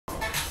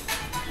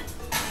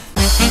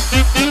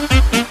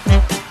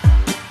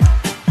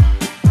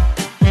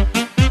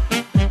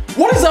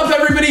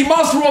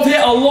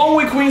along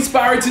with Queen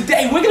Sparrow.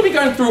 Today we're going to be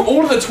going through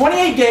all of the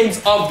 28 games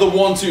of the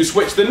 1-2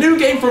 Switch, the new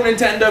game from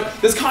Nintendo.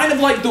 That's kind of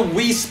like the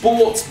Wii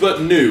Sports,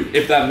 but new,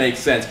 if that makes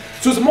sense.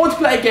 So it's a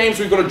multiplayer game,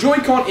 so we've got a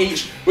Joy-Con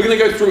each. We're going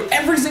to go through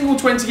every single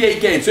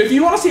 28 games. So if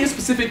you want to see a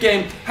specific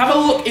game, have a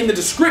look in the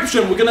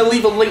description. We're going to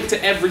leave a link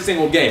to every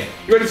single game.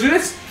 You ready to do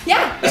this?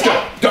 Yeah. Let's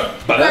go.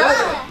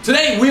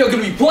 Today we are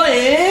going to be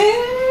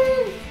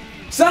playing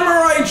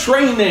Samurai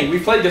Training. We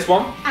played this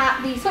one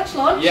At the Switch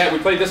launch. Yeah, we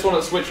played this one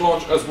at Switch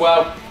launch as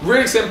well.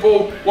 Really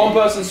simple. One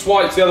person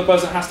swipes, the other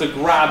person has to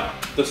grab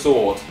the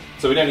sword.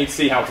 So we don't need to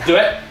see how to do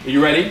it. Are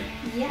you ready?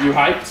 Yeah. You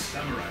hyped?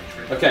 Samurai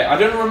Training. Okay, I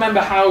don't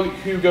remember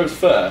who goes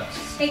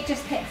first. It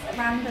just picks at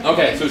random.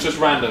 Okay, so it's just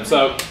random.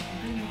 So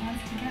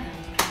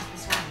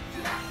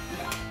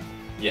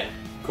yeah,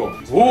 cool.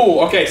 Ooh,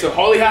 okay, so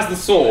Holly has the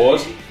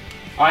sword.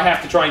 I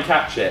have to try and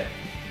catch it.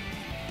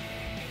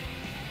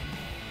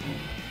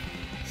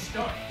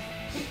 Start.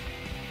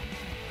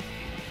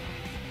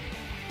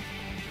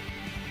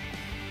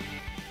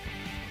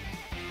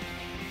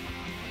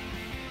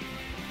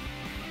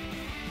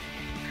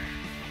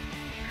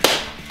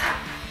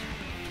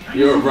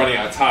 You were running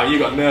out of time. You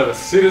got nervous.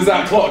 As soon as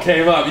that clock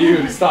came up,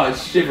 you started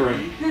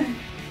shivering.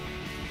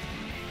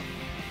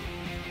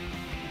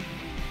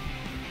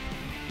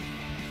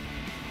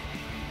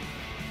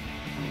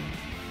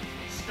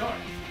 Start.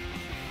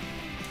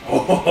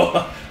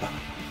 Oh.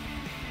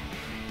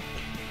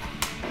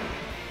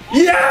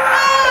 Yes!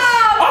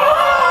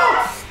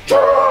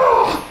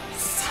 Oh!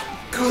 So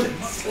good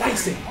at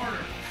slicing.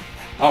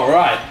 All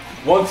right,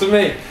 one to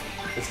me.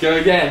 Let's go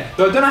again.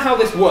 So I don't know how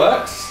this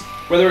works.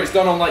 Whether it's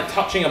done on like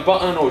touching a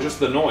button or just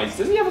the noise.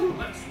 Does he have a...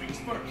 Left swings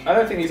first. I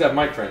don't think these have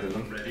microphones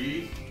in them.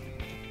 Ready.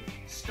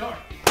 Start.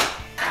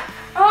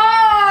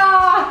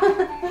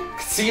 Oh!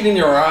 See it in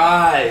your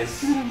eyes.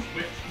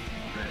 Switch.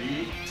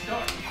 Ready.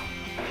 Start.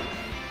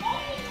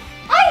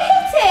 I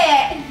hit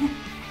it!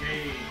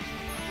 Gauge.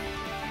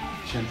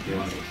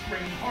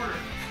 Train harder.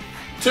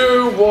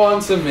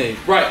 2-1 to me.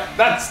 Right,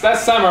 that's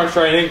Samurai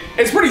Training.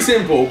 It's pretty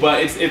simple,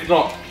 but it's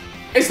not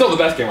the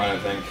best game, I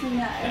don't think.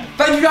 No.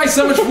 Thank you guys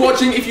so much for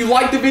watching. If you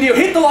liked the video,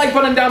 hit the like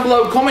button down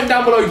below. Comment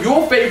down below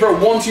your favorite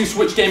 1-2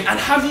 Switch game. And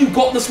have you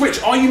got the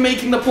Switch? Are you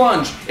making the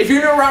plunge? If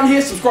you're new around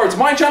here, subscribe to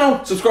my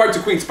channel. Subscribe to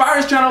Queen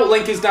Sparrow's channel.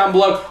 Link is down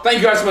below. Thank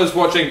you guys so much for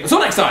watching. Until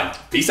next time,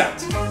 peace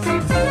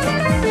out.